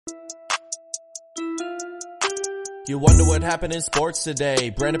You wonder what happened in sports today.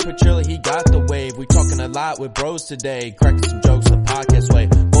 Brandon Petrilli, he got the wave. We talking a lot with bros today. Cracking some jokes the podcast way.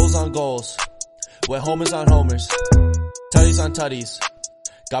 Goals on goals. With homers on homers. Tutties on tutties.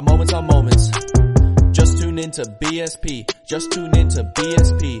 Got moments on moments. Just tune into BSP. Just tune into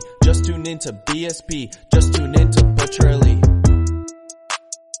BSP. Just tune into BSP. Just tune into Petrilli.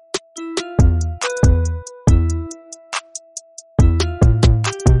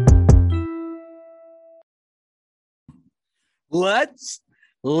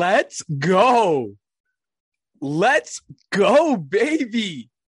 Let's go. Let's go, baby.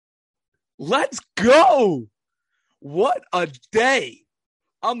 Let's go. What a day.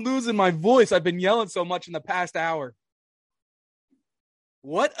 I'm losing my voice. I've been yelling so much in the past hour.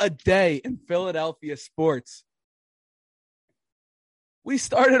 What a day in Philadelphia sports. We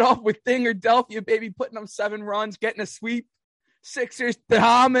started off with Dingerdelphia, baby, putting up 7 runs, getting a sweep. Sixers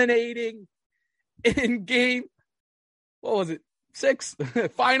dominating in game. What was it? 6.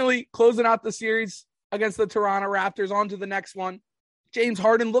 Finally closing out the series against the Toronto Raptors. On to the next one. James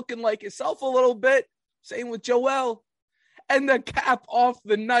Harden looking like himself a little bit. Same with Joel. And the cap off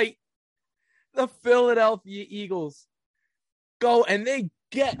the night, the Philadelphia Eagles go and they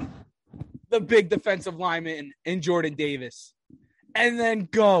get the big defensive lineman in Jordan Davis. And then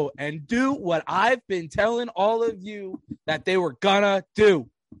go and do what I've been telling all of you that they were gonna do.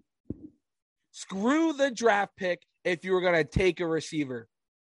 Screw the draft pick if you were going to take a receiver.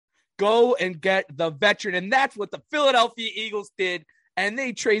 Go and get the veteran. And that's what the Philadelphia Eagles did. And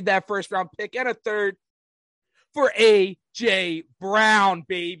they trade that first-round pick and a third for A.J. Brown,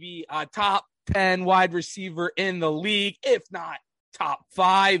 baby. A top 10 wide receiver in the league, if not top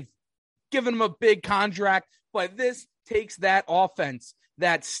 5. Giving him a big contract. But this takes that offense,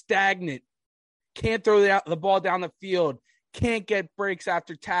 that stagnant, can't throw the ball down the field, can't get breaks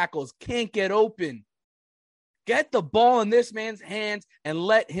after tackles, can't get open. Get the ball in this man's hands and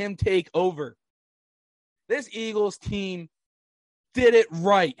let him take over. This Eagles team did it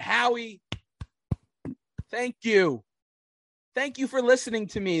right. Howie, thank you. Thank you for listening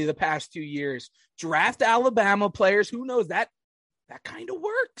to me the past 2 years. Draft Alabama players. Who knows? That kind of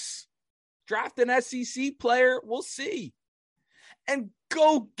works. Draft an SEC player. We'll see. And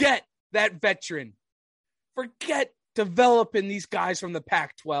go get that veteran. Forget developing these guys from the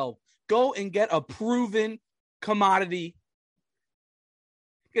Pac-12. Go and get a proven commodity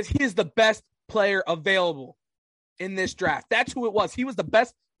because he is the best player available in this draft. That's who it was. He was the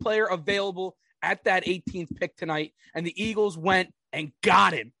best player available at that 18th pick tonight, and the Eagles went and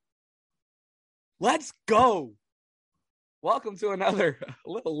got him. Let's go. Welcome to another, a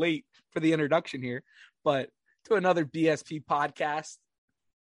little late for the introduction here, but to another BSP podcast.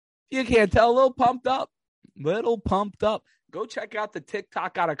 You can't tell, a little pumped up. Go check out the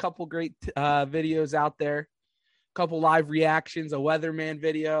TikTok. Got a couple great videos out there. Couple live reactions, a weatherman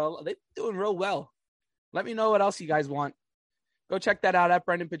video. They're doing real well. Let me know what else you guys want. Go check that out at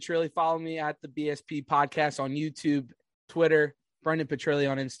Brendan Petrilli. Follow me at the BSP podcast on YouTube, Twitter, Brendan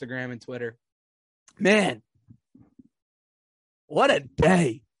Petrilli on Instagram and Twitter. Man, what a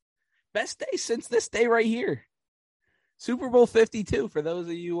day. Best day since this day right here. Super Bowl 52, for those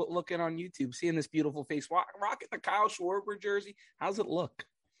of you looking on YouTube, seeing this beautiful face. Rocking the Kyle Schwarber jersey. How's it look?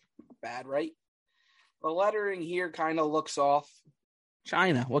 Not bad, right? The lettering here kind of looks off.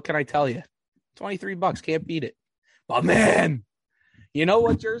 China, what can I tell you? $23, can't beat it. But man, you know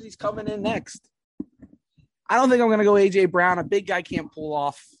what jersey's coming in next? I don't think I'm going to go A.J. Brown. A big guy can't pull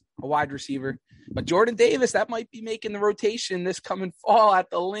off a wide receiver. But Jordan Davis, that might be making the rotation this coming fall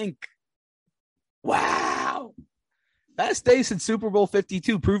at the link. Wow. Best day since Super Bowl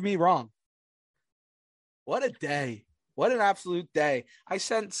 52. Prove me wrong. What a day. What an absolute day. I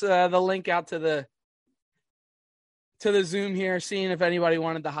sent the link out to the Zoom here, seeing if anybody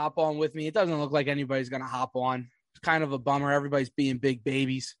wanted to hop on with me. It doesn't look like anybody's going to hop on. It's kind of a bummer. Everybody's being big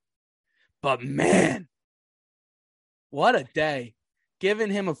babies. But man, what a day. Giving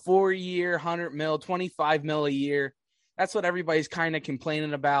him a 4-year, $100 million, $25 million a year. That's what everybody's kind of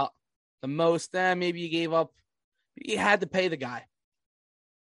complaining about the most. Maybe you gave up. You had to pay the guy.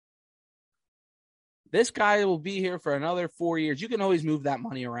 This guy will be here for another 4 years. You can always move that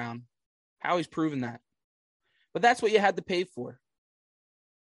money around. Howie's proven that. But that's what you had to pay for.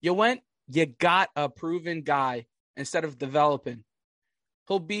 You got a proven guy instead of developing.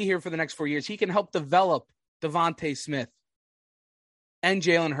 He'll be here for the next 4 years. He can help develop Devontae Smith and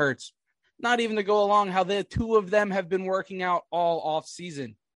Jalen Hurts. Not even to go along how the two of them have been working out all off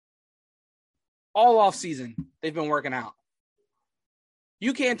season. All off season, they've been working out.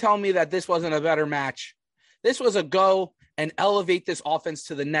 You can't tell me that this wasn't a better match. This was a go and elevate this offense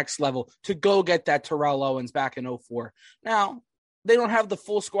to the next level to go get that Terrell Owens back in 04. Now, they don't have the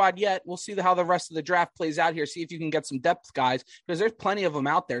full squad yet. We'll see how the rest of the draft plays out here. See if you can get some depth guys, because there's plenty of them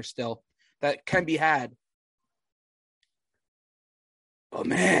out there still that can be had. Oh,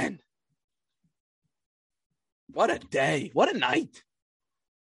 man. What a day. What a night.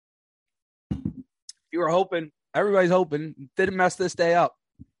 You were hoping, everybody's hoping, didn't mess this day up.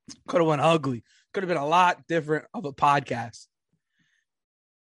 Could have went ugly. Could have been a lot different of a podcast.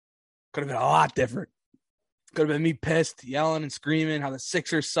 Could have been a lot different. Could have been me pissed, yelling and screaming how the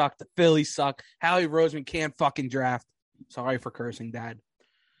Sixers suck, the Phillies suck, Howie Roseman can't fucking draft. Sorry for cursing, Dad.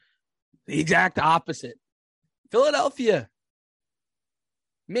 The exact opposite. Philadelphia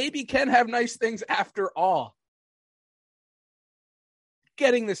maybe can have nice things after all.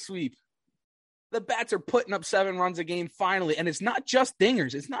 Getting the sweep. The Bats are putting up 7 runs a game finally, and it's not just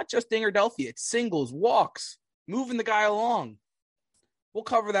dingers. It's not just Dingerdelphia. It's singles, walks, moving the guy along. We'll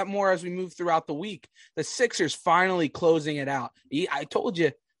cover that more as we move throughout the week. The Sixers finally closing it out. I told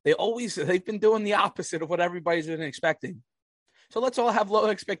you, they've been doing the opposite of what everybody's been expecting. So let's all have low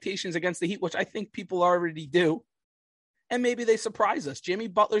expectations against the Heat, which I think people already do. And maybe they surprise us. Jimmy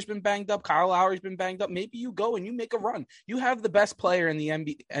Butler's been banged up. Kyle Lowry's been banged up. Maybe you go and you make a run. You have the best player in the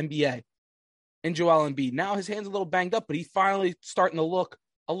NBA in Joel Embiid. Now his hand's a little banged up, but he's finally starting to look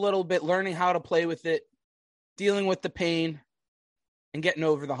a little bit, learning how to play with it, dealing with the pain, and getting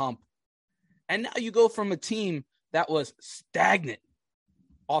over the hump. And now you go from a team that was stagnant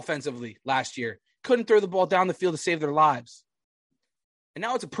offensively last year, couldn't throw the ball down the field to save their lives. And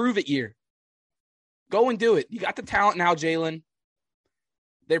now it's a prove-it year. Go and do it. You got the talent now, Jalen.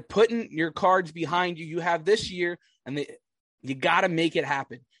 They're putting your cards behind you. You have this year, and you got to make it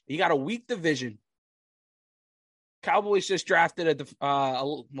happen. You got a weak division. Cowboys just drafted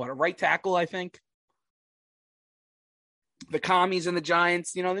a right tackle, I think. The Commies and the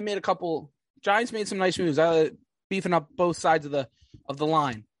Giants, they made Giants made some nice moves, beefing up both sides of the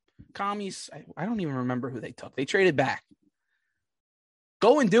line. Commies, I don't even remember who they took. They traded back.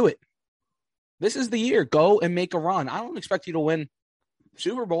 Go and do it. This is the year. Go and make a run. I don't expect you to win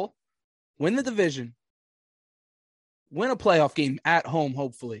Super Bowl. Win the division. Win a playoff game at home,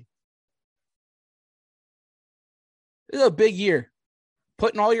 hopefully. This is a big year.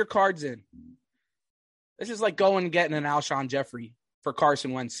 Putting all your cards in. This is like going and getting an Alshon Jeffrey for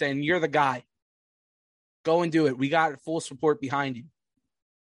Carson Wentz, saying, you're the guy. Go and do it. We got full support behind you.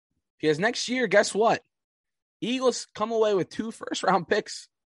 Because next year, guess what? Eagles come away with 2 first-round picks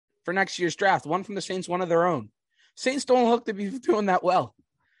for next year's draft. One from the Saints, one of their own. Saints don't look to be doing that well.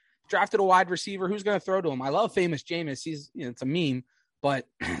 Drafted a wide receiver. Who's going to throw to him? I love Famous Jameis. He's, it's a meme. But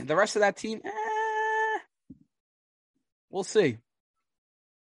the rest of that team, we'll see.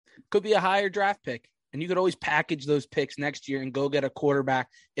 Could be a higher draft pick. And you could always package those picks next year and go get a quarterback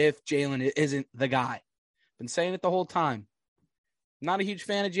if Jalen isn't the guy. Been saying it the whole time. Not a huge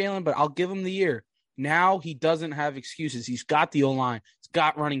fan of Jalen, but I'll give him the year. Now he doesn't have excuses. He's got the O-line. He's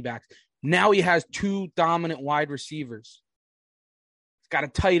got running backs. Now he has 2 dominant wide receivers. He's got a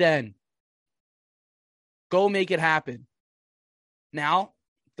tight end. Go make it happen. Now,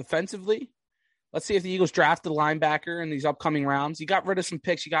 defensively, let's see if the Eagles draft a linebacker in these upcoming rounds. You got rid of some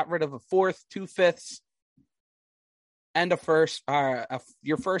picks. You got rid of a 4th, 2 5ths, and a first.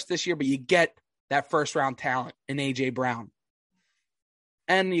 Your first this year, but you get that first-round talent in A.J. Brown.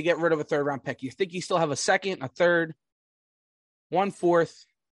 And you get rid of a 3rd-round pick. You think you still have a 2nd, a 3rd, 1 4th,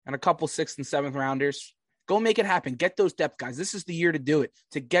 and a couple 6th and 7th rounders. Go make it happen. Get those depth guys. This is the year to do it,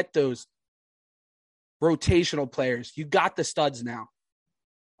 to get those rotational players. You got the studs now.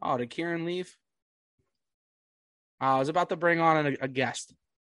 Oh, did Kieran leave? I was about to bring on a guest.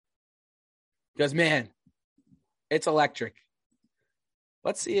 Because, man, it's electric.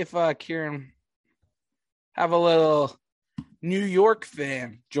 Let's see if Kieran have a little New York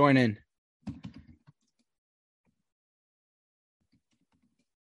fan join in.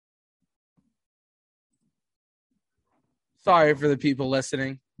 Sorry for the people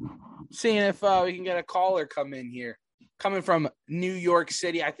listening. Seeing if we can get a caller come in here. Coming from New York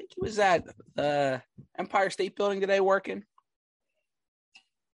City. I think he was at the Empire State Building today working.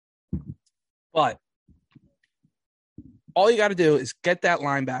 But all you got to do is get that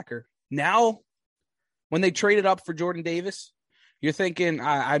linebacker. Now, when they traded up for Jordan Davis, you're thinking,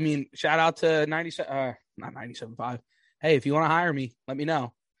 shout out to not 97.5. Hey, if you want to hire me, let me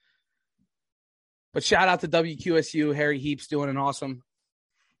know. But shout out to WQSU. Harry Heaps doing an awesome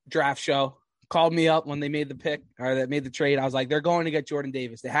draft show. Called me up when they made the pick, or that made the trade. I was like, they're going to get Jordan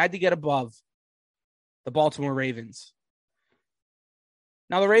Davis. They had to get above the Baltimore Ravens.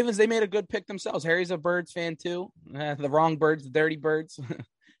 Now, the Ravens, they made a good pick themselves. Harry's a Birds fan, too. The wrong Birds, the dirty Birds,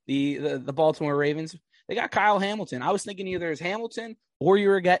 the Baltimore Ravens. They got Kyle Hamilton. I was thinking either as Hamilton or you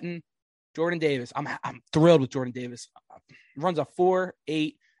were getting Jordan Davis. I'm thrilled with Jordan Davis. Runs a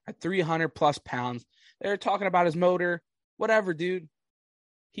 4.8 at 300-plus pounds. They're talking about his motor. Whatever, dude.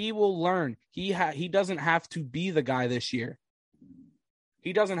 He will learn. He doesn't have to be the guy this year.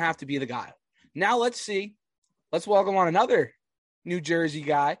 He doesn't have to be the guy. Now let's see. Let's welcome on another New Jersey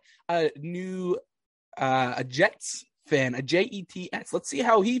guy, a Jets fan, a Jets. Let's see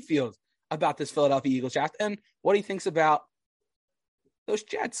how he feels about this Philadelphia Eagles draft and what he thinks about those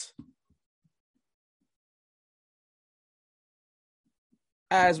Jets.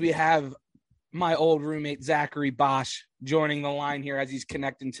 As we have my old roommate, Zachary Bosch, joining the line here as he's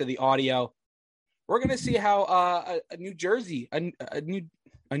connecting to the audio. We're going to see how a New Jersey, a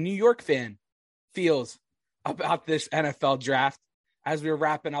New York fan feels about this NFL draft as we're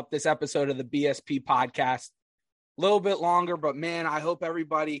wrapping up this episode of the BSP podcast. A little bit longer, but man, I hope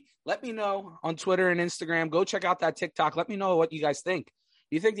everybody let me know on Twitter and Instagram. Go check out that TikTok. Let me know what you guys think.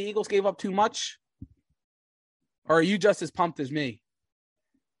 Do you think the Eagles gave up too much? Or are you just as pumped as me?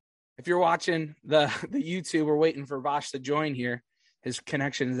 If you're watching the YouTube, we're waiting for Bosch to join here. His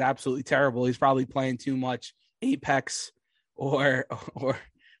connection is absolutely terrible. He's probably playing too much Apex or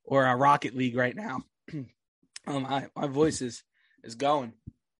a Rocket League right now. My voice is going.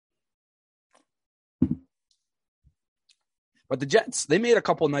 But the Jets, they made a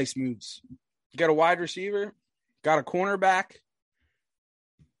couple nice moves. Got a wide receiver, got a cornerback.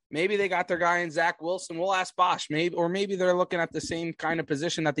 Maybe they got their guy in Zach Wilson. We'll ask Bosch. Maybe they're looking at the same kind of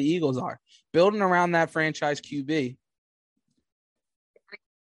position that the Eagles are, building around that franchise QB.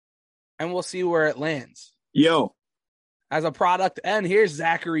 And we'll see where it lands. Yo. As a product, and here's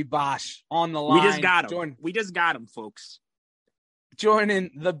Zachary Bosch on the line. We just got him, folks.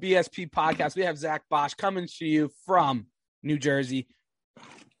 Joining the BSP podcast, we have Zach Bosch coming to you from New Jersey.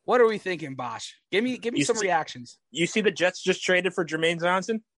 What are we thinking, Bosch? Give me some reactions. You see the Jets just traded for Jermaine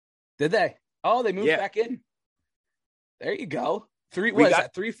Johnson? Did they? Oh, they moved back in. There you go.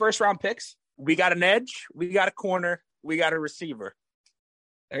 Three first-round picks? We got an edge. We got a corner. We got a receiver.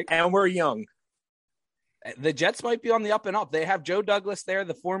 And we're young. The Jets might be on the up and up. They have Joe Douglas there,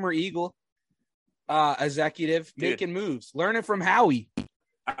 the former Eagle executive, making moves, learning from Howie.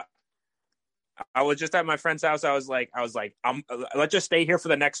 I was just at my friend's house. I was like, let's just stay here for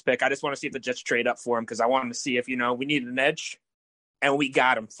the next pick. I just want to see if the Jets trade up for him because I wanted to see if, we needed an edge. And we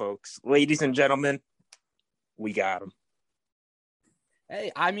got him, folks. Ladies and gentlemen, we got him.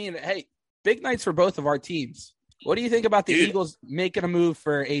 Hey, big nights for both of our teams. What do you think about the Eagles making a move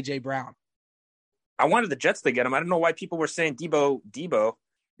for A.J. Brown? I wanted the Jets to get him. I don't know why people were saying Debo.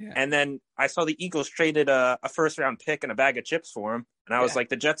 Yeah. And then I saw the Eagles traded a first-round pick and a bag of chips for him. And I was like,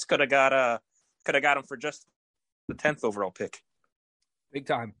 the Jets could have got him for just the 10th overall pick. Big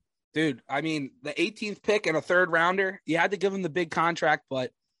time. Dude, the 18th pick and a third-rounder, you had to give him the big contract,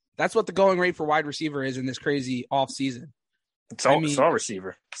 but that's what the going rate for wide receiver is in this crazy offseason. It's all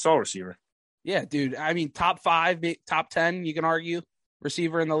receiver. Yeah, dude. Top 5, top 10, you can argue,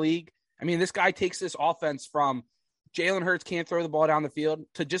 receiver in the league. This guy takes this offense from Jalen Hurts can't throw the ball down the field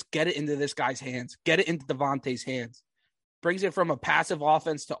to just get it into this guy's hands, get it into Devontae's hands. Brings it from a passive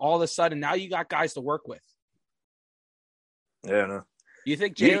offense to all of a sudden, now you got guys to work with. Yeah, no. You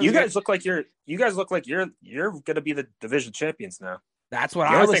think you guys look like you're going to be the division champions now. That's what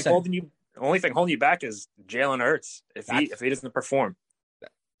I was saying. The only thing holding you back is Jalen Hurts if he doesn't perform.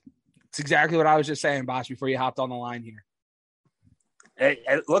 It's exactly what I was just saying, Bosch, before you hopped on the line here.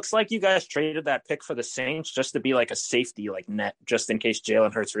 It looks like you guys traded that pick for the Saints just to be like a safety net, just in case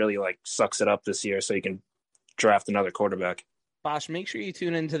Jalen Hurts really sucks it up this year so you can draft another quarterback. Bosch, make sure you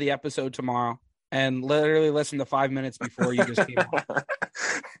tune into the episode tomorrow and literally listen to 5 minutes before you just came on.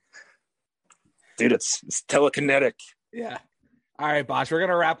 Dude, it's telekinetic. Yeah. All right, Bosch, we're going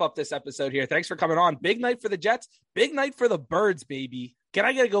to wrap up this episode here. Thanks for coming on. Big night for the Jets. Big night for the Birds, baby. Can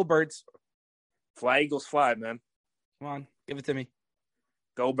I get a go, Birds? Fly, Eagles, fly, man. Come on, give it to me.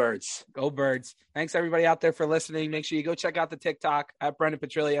 Go Birds. Go Birds. Thanks, everybody out there for listening. Make sure you go check out the TikTok at Brendan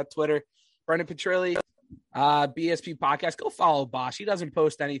Petrilli, at Twitter. Brendan Petrilli, BSP Podcast. Go follow Bosch. He doesn't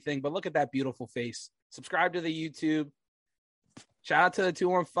post anything, but look at that beautiful face. Subscribe to the YouTube. Shout out to the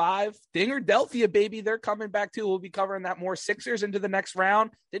 215. Dinger-Delphia, baby. They're coming back, too. We'll be covering that more. Sixers into the next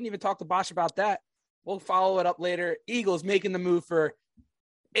round. Didn't even talk to Bosch about that. We'll follow it up later. Eagles making the move for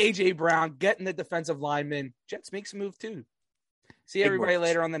A.J. Brown, getting the defensive lineman. Jets makes a move, too. See everybody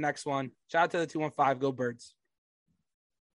later on the next one. Shout out to the 215. Go Birds.